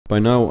By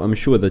now I'm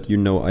sure that you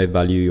know I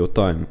value your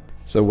time.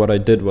 So what I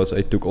did was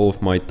I took all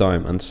of my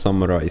time and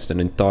summarized an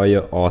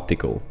entire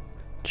article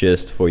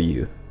just for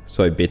you.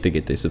 So I better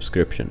get a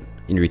subscription.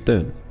 In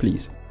return,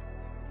 please.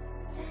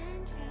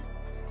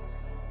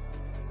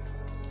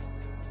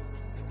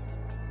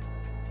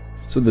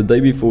 So the day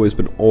before has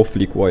been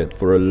awfully quiet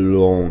for a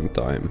long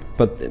time,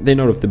 but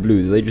then out of the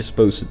blue they just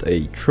posted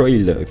a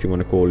trailer, if you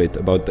want to call it,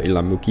 about a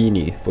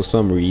Lamborghini for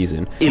some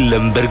reason.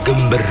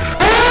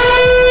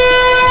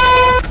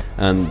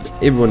 And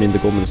everyone in the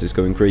comments is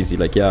going crazy,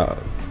 like, yeah,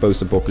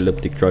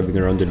 post-apocalyptic, driving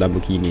around a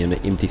Lamborghini in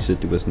an empty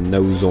city with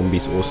no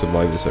zombies or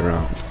survivors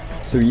around.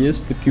 So here's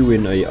the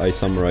Q&A I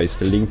summarized.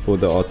 The link for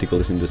the article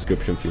is in the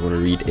description if you want to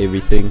read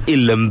everything.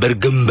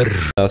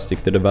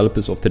 Fantastic. The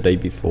developers of the day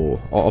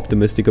before are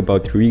optimistic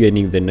about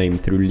regaining their name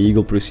through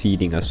legal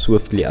proceeding as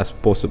swiftly as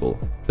possible.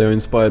 They are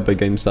inspired by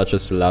games such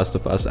as The Last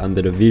of Us and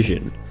The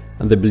Division,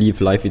 and they believe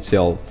life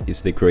itself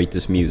is their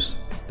greatest muse.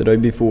 The day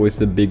before is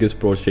the biggest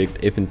project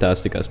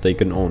Fantastic has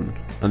taken on,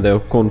 and they are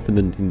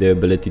confident in their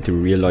ability to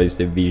realize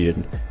their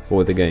vision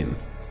for the game.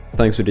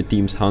 Thanks to the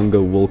team's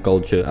hunger, will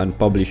culture, and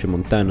publisher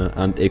Montana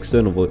and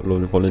external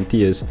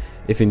volunteers,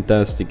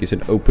 Fantastic is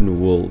an open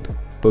world,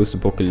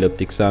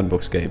 post-apocalyptic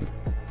sandbox game.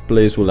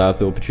 Players will have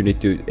the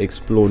opportunity to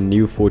explore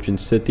New Fortune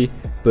City,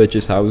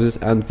 purchase houses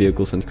and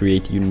vehicles, and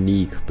create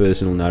unique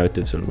personal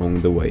narratives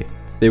along the way.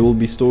 There will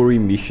be story,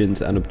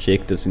 missions and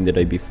objectives in the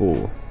day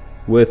before,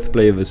 with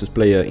player versus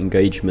player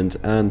engagement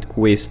and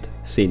quest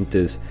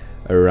centers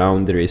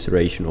around the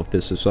restoration of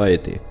the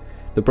society.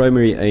 The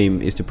primary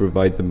aim is to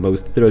provide the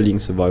most thrilling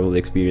survival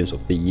experience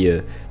of the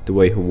year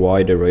to a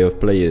wide array of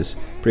players,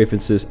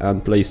 preferences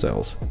and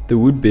playstyles. The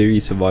Woodbury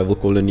Survival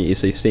Colony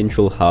is a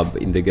central hub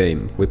in the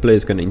game, where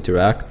players can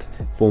interact,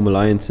 form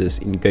alliances,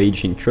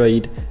 engage in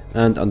trade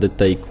and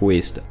undertake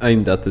quests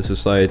aimed at the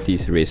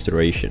society's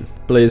restoration.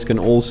 Players can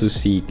also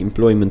seek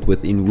employment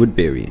within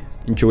Woodbury,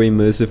 enjoy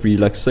immersive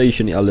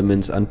relaxation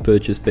elements and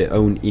purchase their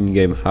own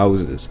in-game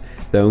houses.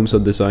 The homes are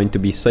designed to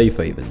be safe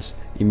havens,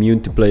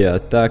 immune to player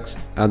attacks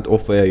and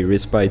offer a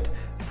respite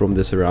from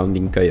the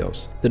surrounding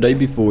chaos. The day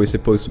before is a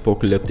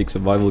post-apocalyptic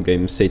survival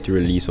game set to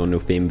release on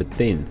November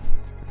 10th.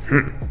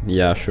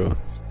 Yeah, sure.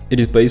 It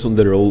is based on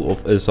the role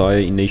of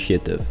Azaya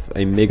Initiative,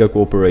 a mega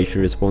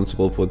corporation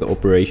responsible for the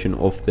operation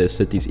of the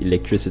city's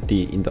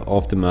electricity in the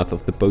aftermath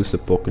of the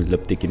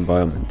post-apocalyptic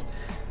environment.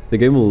 The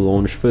game will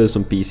launch first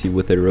on PC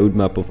with a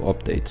roadmap of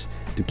updates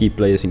to keep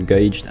players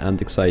engaged and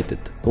excited.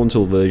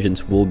 Console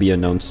versions will be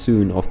announced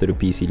soon after the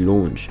PC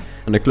launch,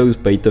 and a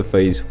closed beta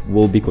phase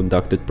will be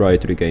conducted prior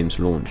to the game's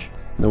launch.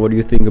 Now, what do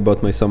you think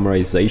about my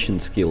summarization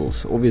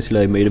skills?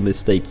 Obviously I made a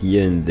mistake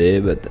here and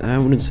there, but I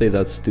wouldn't say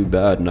that's too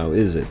bad now,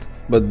 is it?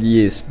 But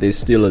yes, there's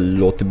still a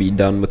lot to be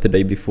done with the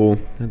day before.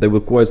 They were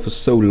quiet for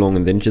so long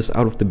and then just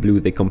out of the blue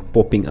they come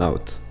popping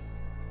out.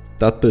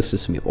 That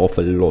pisses me off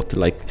a lot.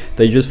 Like,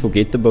 they just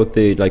forget about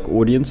their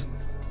audience,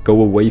 go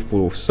away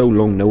for so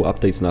long, no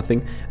updates,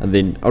 nothing, and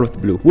then out of the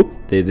blue, whoop,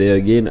 they're there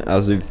again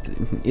as if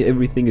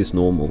everything is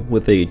normal,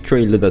 with a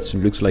trailer that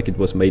looks like it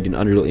was made in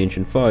Unreal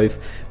Engine 5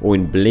 or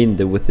in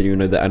Blender with the,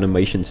 the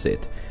animation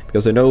set.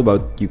 Because I know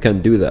about you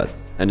can do that,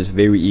 and it's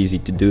very easy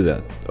to do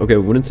that. Okay, I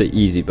wouldn't say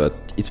easy, but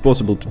it's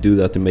possible to do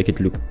that to make it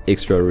look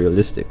extra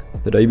realistic.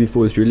 The day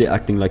before is really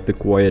acting like the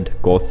quiet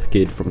goth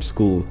kid from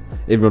school.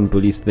 Everyone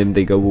bullies them,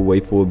 they go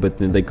away for a bit,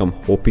 then they come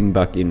hopping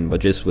back in,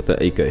 but just with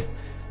the AK.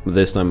 But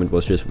this time it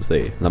was just with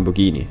a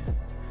Lamborghini.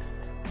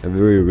 A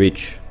very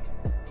rich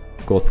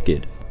goth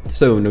kid.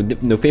 So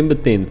November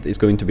 10th is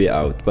going to be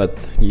out, but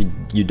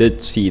you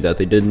did see that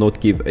they did not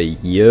give a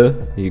year.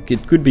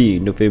 It could be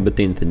November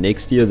 10th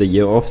next year, the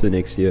year after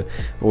next year,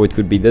 or it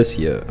could be this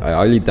year. I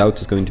highly doubt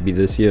it's going to be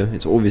this year.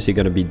 It's obviously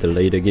going to be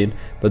delayed again,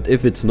 but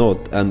if it's not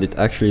and it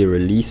actually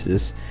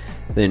releases,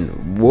 then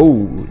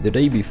whoa, the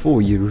day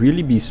before you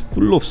really be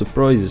full of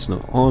surprises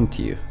now, aren't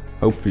you?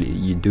 Hopefully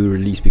you do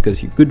release,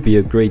 because it could be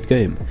a great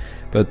game,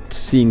 but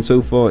seeing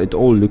so far it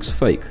all looks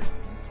fake,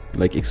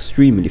 like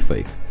extremely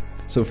fake.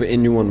 So for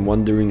anyone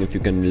wondering if you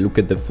can look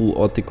at the full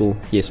article,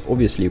 yes,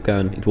 obviously you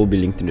can. It will be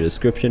linked in the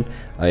description.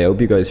 I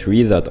hope you guys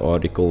read that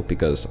article,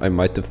 because I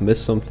might have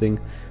missed something.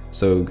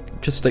 So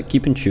just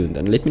keep in tune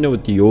and let me know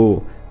what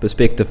your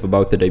perspective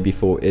about the day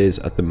before is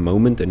at the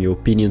moment and your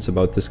opinions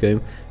about this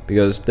game,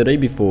 because the day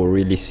before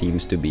really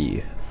seems to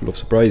be full of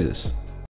surprises.